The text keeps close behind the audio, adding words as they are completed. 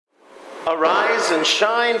Arise and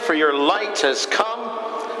shine, for your light has come.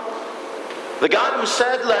 The God who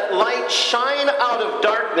said, "Let light shine out of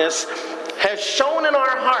darkness," has shone in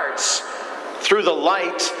our hearts through the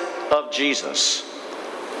light of Jesus.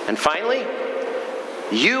 And finally,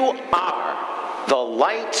 you are the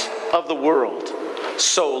light of the world.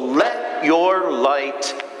 So let your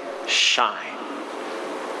light shine.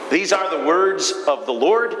 These are the words of the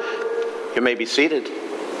Lord. You may be seated.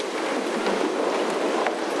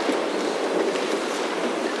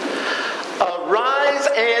 Arise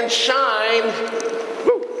and shine.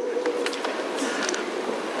 Woo.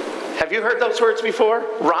 Have you heard those words before?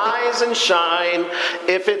 Rise and shine.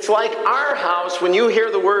 If it's like our house, when you hear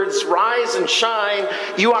the words rise and shine,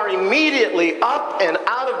 you are immediately up and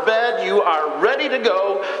out of bed. You are ready to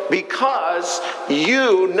go because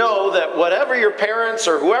you know that whatever your parents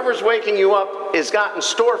or whoever's waking you up has got in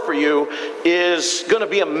store for you is going to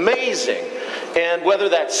be amazing. And whether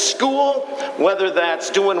that's school, whether that's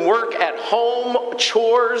doing work at home,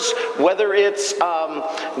 chores, whether it's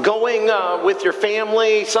going with your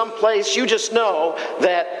family someplace, you just know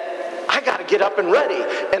that I got to get up and ready,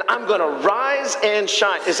 and I'm going to rise and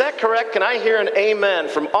shine. Is that correct? Can I hear an amen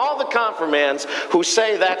from all the confirmands who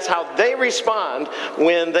say that's how they respond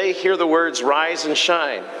when they hear the words rise and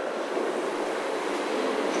shine?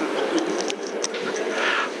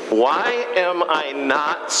 Why am I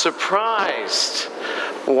not surprised?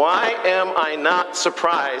 Why am I not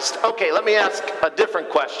surprised? Okay, let me ask a different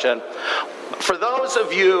question. For those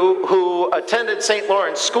of you who attended St.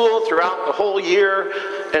 Lawrence School throughout the whole year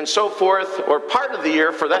and so forth, or part of the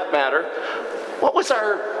year for that matter, what was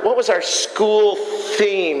our school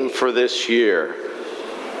theme for this year?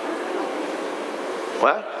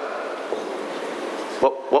 What?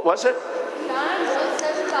 What was it?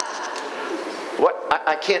 What?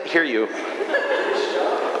 I can't hear you.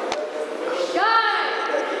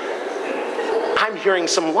 I'm hearing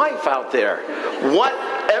some life out there. What,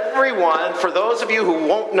 everyone, for those of you who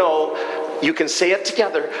won't know, you can say it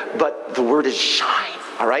together, but the word is shine,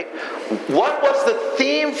 all right? What was the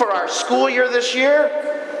theme for our school year this year?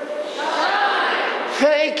 Shine.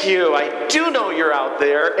 Thank you. I do know you're out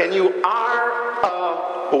there, and you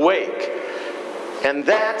are awake. And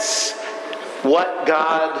that's what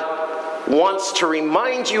God wants to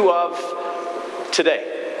remind you of today.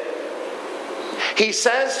 He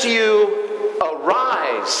says to you,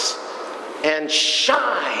 arise and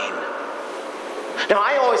shine. Now,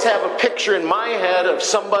 I always have a picture in my head of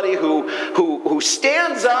somebody who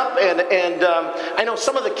stands up, and I know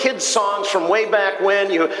some of the kids' songs from way back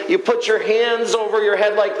when, you put your hands over your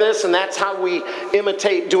head like this, and that's how we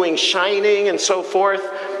imitate doing shining and so forth.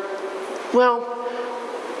 Well,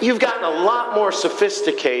 you've gotten a lot more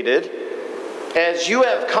sophisticated as you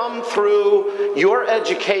have come through your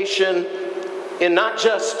education in not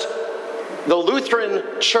just the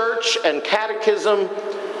Lutheran Church and Catechism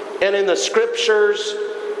and in the Scriptures,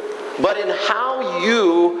 but in how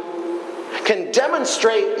you can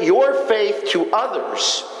demonstrate your faith to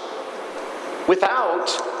others without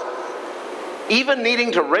even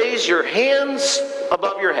needing to raise your hands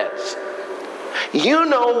above your heads. You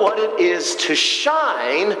know what it is to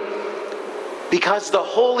shine because the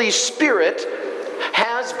Holy Spirit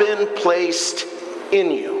has been placed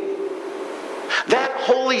in you. That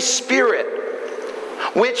Holy Spirit,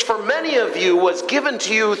 which for many of you was given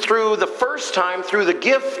to you through the first time through the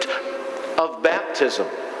gift of baptism,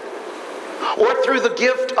 or through the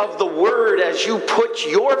gift of the Word as you put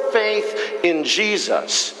your faith in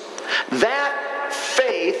Jesus. That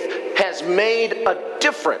faith has made a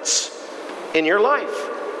difference in your life.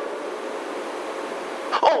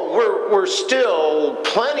 Oh, we're still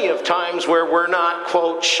plenty of times where we're not,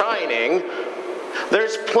 quote, shining.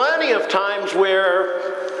 There's plenty of times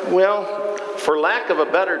where, well, for lack of a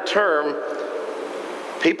better term,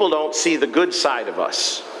 people don't see the good side of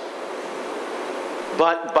us.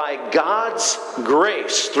 But by God's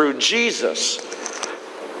grace, through Jesus,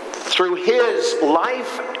 through His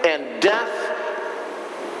life and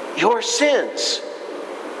death, your sins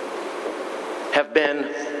have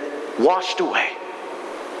been washed away.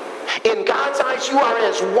 In God's eyes, you are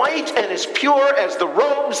as white and as pure as the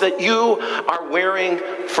robes that you are wearing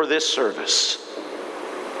for this service.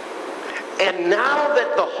 And now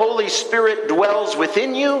that the Holy Spirit dwells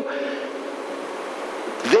within you,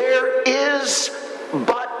 there is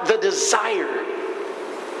but the desire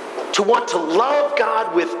to want to love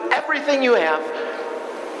God with everything you have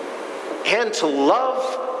and to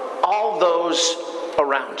love all those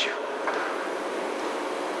around you.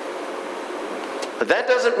 But that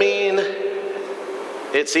doesn't mean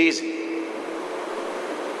it's easy.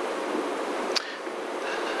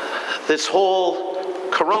 This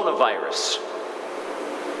whole coronavirus.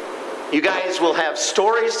 You guys will have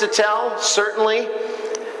stories to tell, certainly.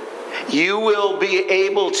 You will be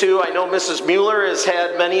able to, I know Mrs. Mueller has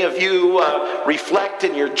had many of you reflect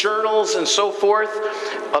in your journals and so forth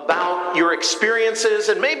about your experiences,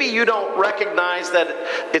 and maybe you don't recognize that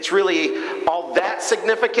it's really all that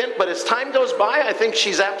significant, but as time goes by, I think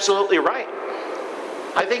she's absolutely right.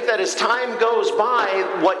 I think that as time goes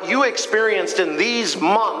by, what you experienced in these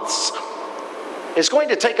months is going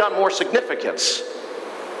to take on more significance.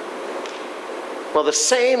 Well, the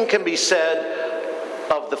same can be said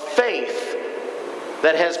of the faith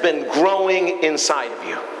that has been growing inside of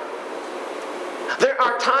you. There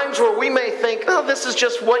are times where we may think, oh, this is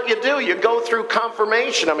just what you do. You go through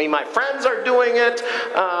confirmation. I mean, my friends are doing it.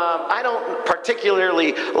 I don't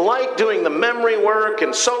particularly like doing the memory work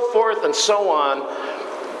and so forth and so on.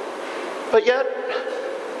 But yet,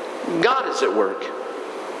 God is at work.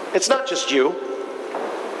 It's not just you.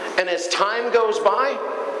 And as time goes by,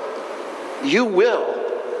 you will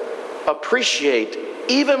appreciate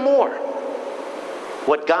even more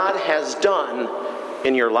what God has done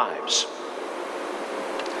in your lives.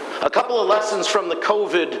 A couple of lessons from the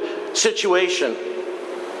COVID situation.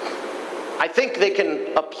 I think they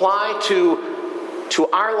can apply to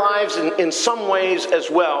our lives in some ways as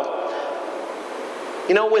well.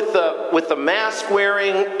 You know, with the mask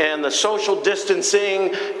wearing and the social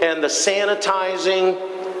distancing and the sanitizing,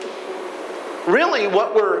 really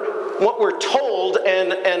what we're told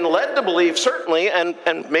and led to believe, certainly,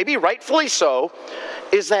 and maybe rightfully so,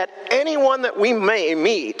 is that anyone that we may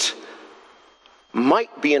meet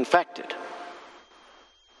might be infected.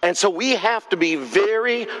 And so we have to be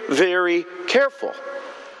very, very careful,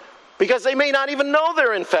 because they may not even know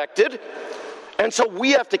they're infected. And so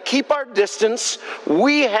we have to keep our distance.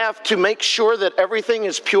 We have to make sure that everything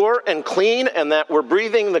is pure and clean and that we're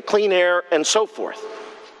breathing the clean air and so forth.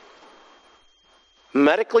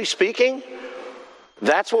 Medically speaking,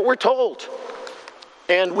 that's what we're told.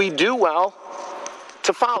 And we do well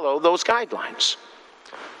to follow those guidelines.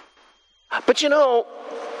 But you know,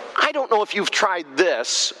 I don't know if you've tried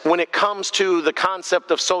this when it comes to the concept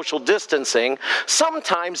of social distancing.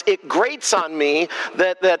 Sometimes it grates on me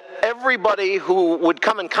that everybody who would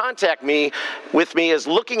come in contact with me is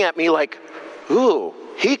looking at me like, ooh,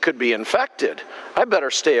 he could be infected. I better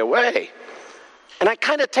stay away. And I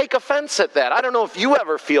kind of take offense at that. I don't know if you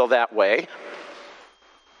ever feel that way.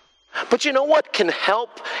 But you know what can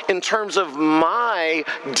help in terms of my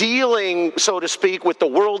dealing, so to speak, with the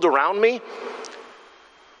world around me?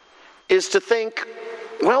 Is to think,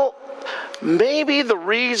 well, maybe the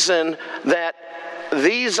reason that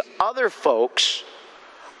these other folks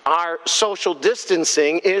are social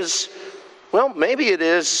distancing is, well, maybe it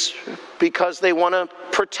is because they want to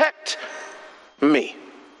protect me.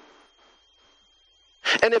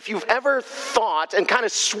 And if you've ever thought and kind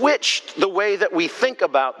of switched the way that we think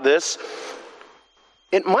about this,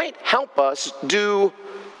 it might help us do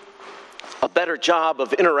a better job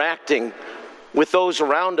of interacting with those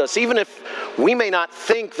around us, even if we may not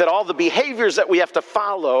think that all the behaviors that we have to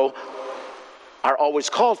follow are always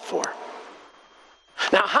called for.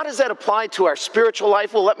 Now, how does that apply to our spiritual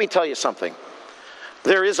life? Well, let me tell you something.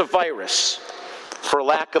 There is a virus, for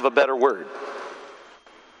lack of a better word.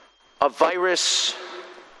 A virus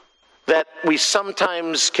that we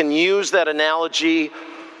sometimes can use that analogy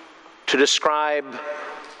to describe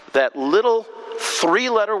that little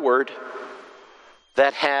 3-letter word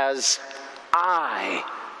that has I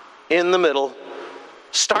in the middle,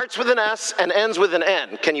 starts with an S and ends with an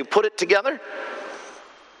N. Can you put it together?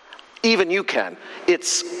 Even you can.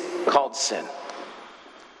 It's called sin.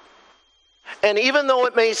 And even though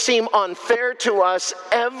it may seem unfair to us,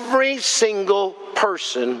 every single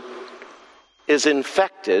person is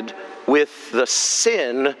infected with the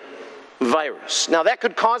sin virus. Now that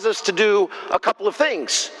could cause us to do a couple of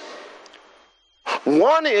things.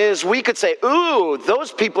 One is we could say, ooh,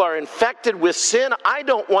 those people are infected with sin. I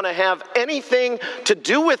don't want to have anything to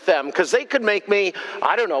do with them because they could make me,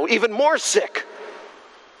 I don't know, even more sick.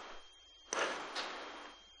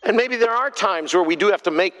 And maybe there are times where we do have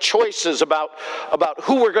to make choices about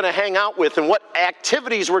who we're going to hang out with and what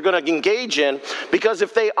activities we're going to engage in, because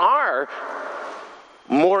if they are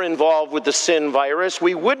more involved with the sin virus,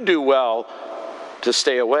 we would do well to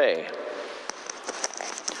stay away.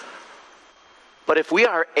 But if we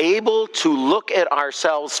are able to look at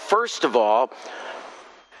ourselves, first of all,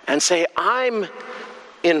 and say, I'm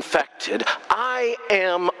infected, I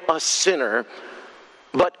am a sinner,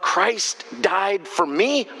 but Christ died for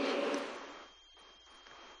me,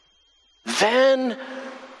 then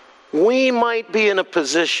we might be in a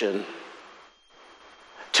position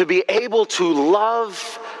to be able to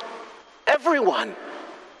love everyone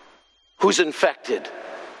who's infected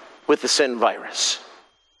with the sin virus.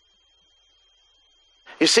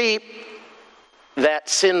 You see, that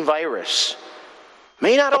sin virus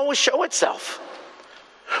may not always show itself.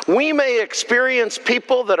 We may experience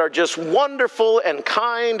people that are just wonderful and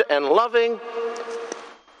kind and loving.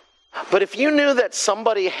 But if you knew that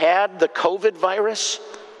somebody had the COVID virus,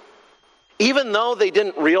 even though they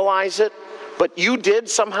didn't realize it, but you did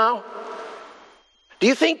somehow, do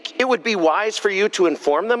you think it would be wise for you to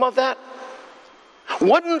inform them of that?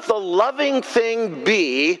 Wouldn't the loving thing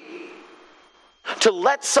be to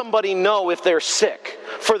let somebody know if they're sick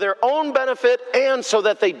for their own benefit and so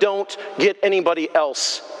that they don't get anybody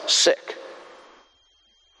else sick?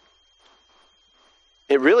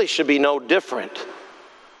 It really should be no different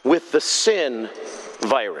with the sin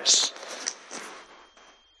virus.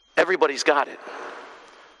 Everybody's got it.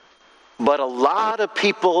 But a lot of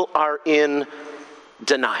people are in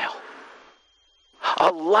denial.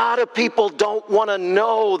 A lot of people don't want to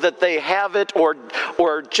know that they have it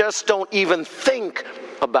or just don't even think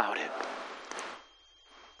about it.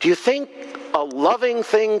 Do you think a loving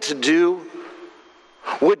thing to do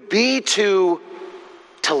would be to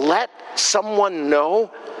let someone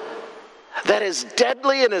know that as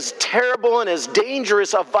deadly and as terrible and as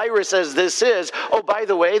dangerous a virus as this is, oh, by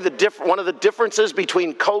the way, one of the differences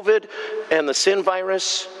between COVID and the sin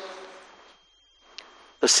virus,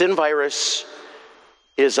 the sin virus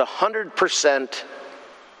is 100%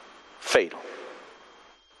 fatal.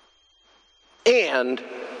 And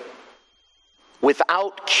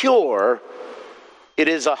without cure, it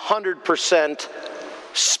is 100%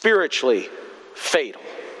 spiritually fatal.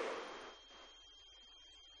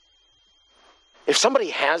 If somebody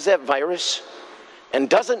has that virus and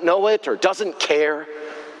doesn't know it or doesn't care,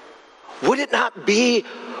 would it not be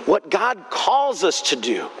what God calls us to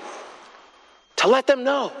do? To let them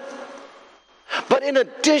know. But in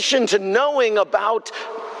addition to knowing about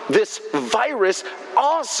this virus,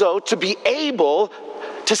 also to be able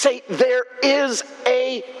to say there is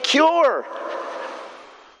a cure.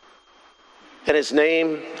 And his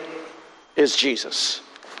name is Jesus.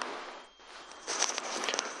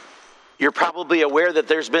 You're probably aware that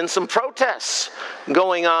there's been some protests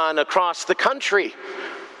going on across the country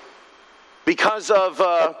because of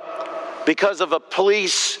a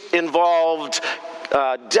police-involved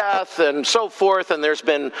death and so forth, and there's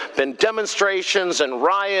been demonstrations and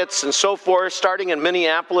riots and so forth, starting in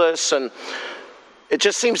Minneapolis, and it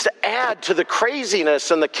just seems to add to the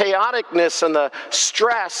craziness and the chaoticness and the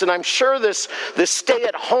stress. And I'm sure this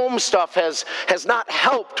stay-at-home stuff has not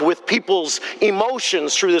helped with people's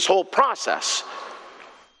emotions through this whole process.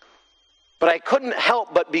 But I couldn't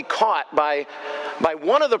help but be caught by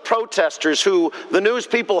one of the protesters who the news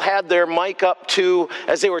people had their mic up to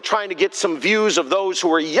as they were trying to get some views of those who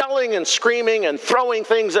were yelling and screaming and throwing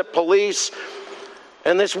things at police.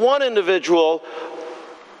 And this one individual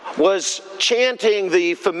was chanting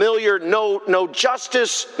the familiar no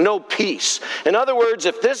justice, no peace. In other words,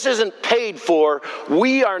 if this isn't paid for,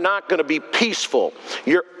 we are not going to be peaceful.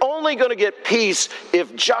 You're only going to get peace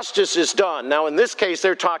if justice is done. Now, in this case,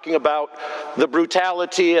 they're talking about the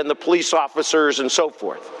brutality and the police officers and so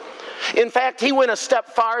forth. In fact, he went a step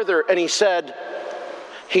farther and he said,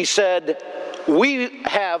 we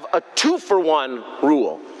have a 2-for-1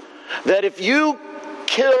 rule. That if you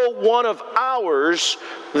kill one of ours,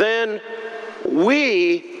 then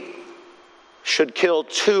we should kill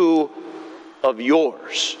 2 of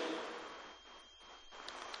yours.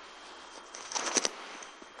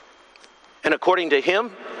 And according to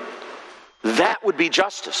him, that would be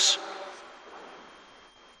justice.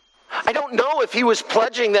 I don't know if he was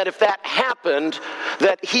pledging that if that happened,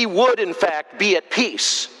 that he would in fact be at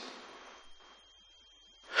peace.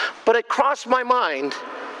 But it crossed my mind,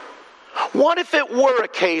 what if it were a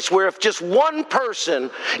case where if just one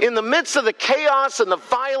person, in the midst of the chaos and the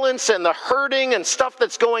violence and the hurting and stuff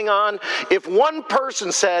that's going on, if one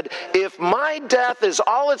person said, if my death is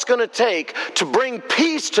all it's going to take to bring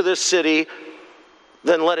peace to this city,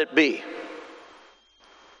 then let it be.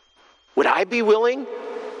 Would I be willing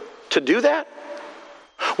to do that?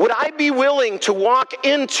 Would I be willing to walk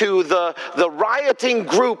into the rioting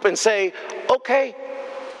group and say, okay,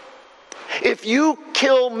 if you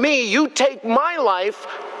kill me, you take my life,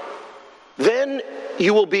 then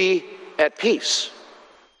you will be at peace?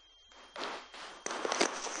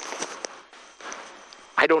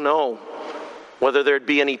 I don't know whether there'd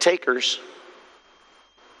be any takers,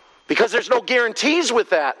 because there's no guarantees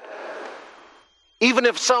with that, even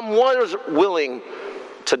if someone was willing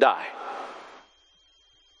to die.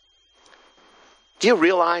 Do you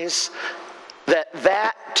realize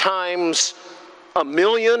that times a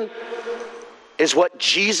million is what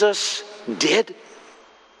Jesus did?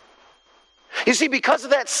 You see, because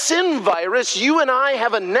of that sin virus, you and I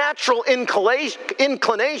have a natural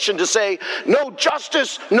inclination to say, no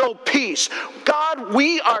justice, no peace. God,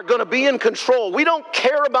 we are going to be in control. We don't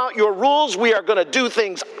care about your rules. We are going to do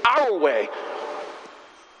things our way.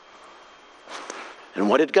 And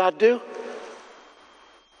what did God do?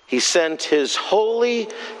 He sent his holy,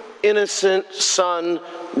 innocent son,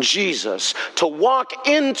 Jesus, to walk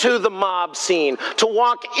into the mob scene, to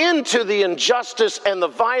walk into the injustice and the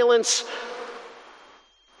violence,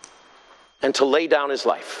 and to lay down his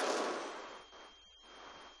life.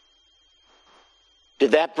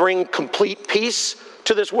 Did that bring complete peace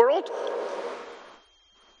to this world?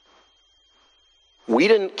 We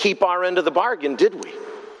didn't keep our end of the bargain, did we?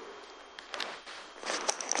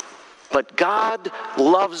 But God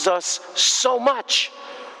loves us so much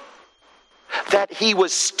that he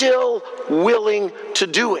was still willing to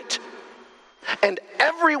do it. And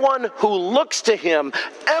everyone who looks to him,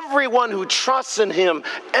 everyone who trusts in him,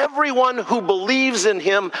 everyone who believes in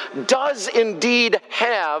him does indeed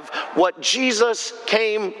have what Jesus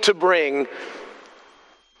came to bring: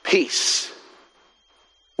 peace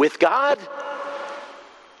with God,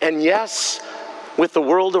 and yes, with the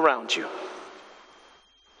world around you.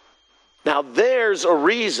 Now there's a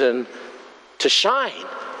reason to shine.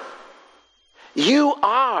 You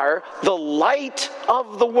are the light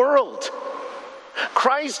of the world.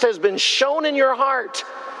 Christ has been shown in your heart.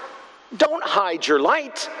 Don't hide your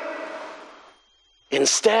light.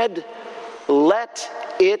 Instead, let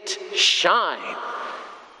it shine.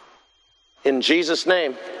 In Jesus'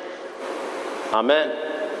 name, amen.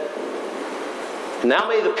 And now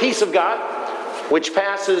may the peace of God, which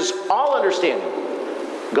passes all understanding,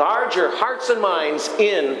 guard your hearts and minds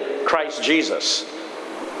in Christ Jesus.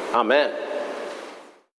 Amen.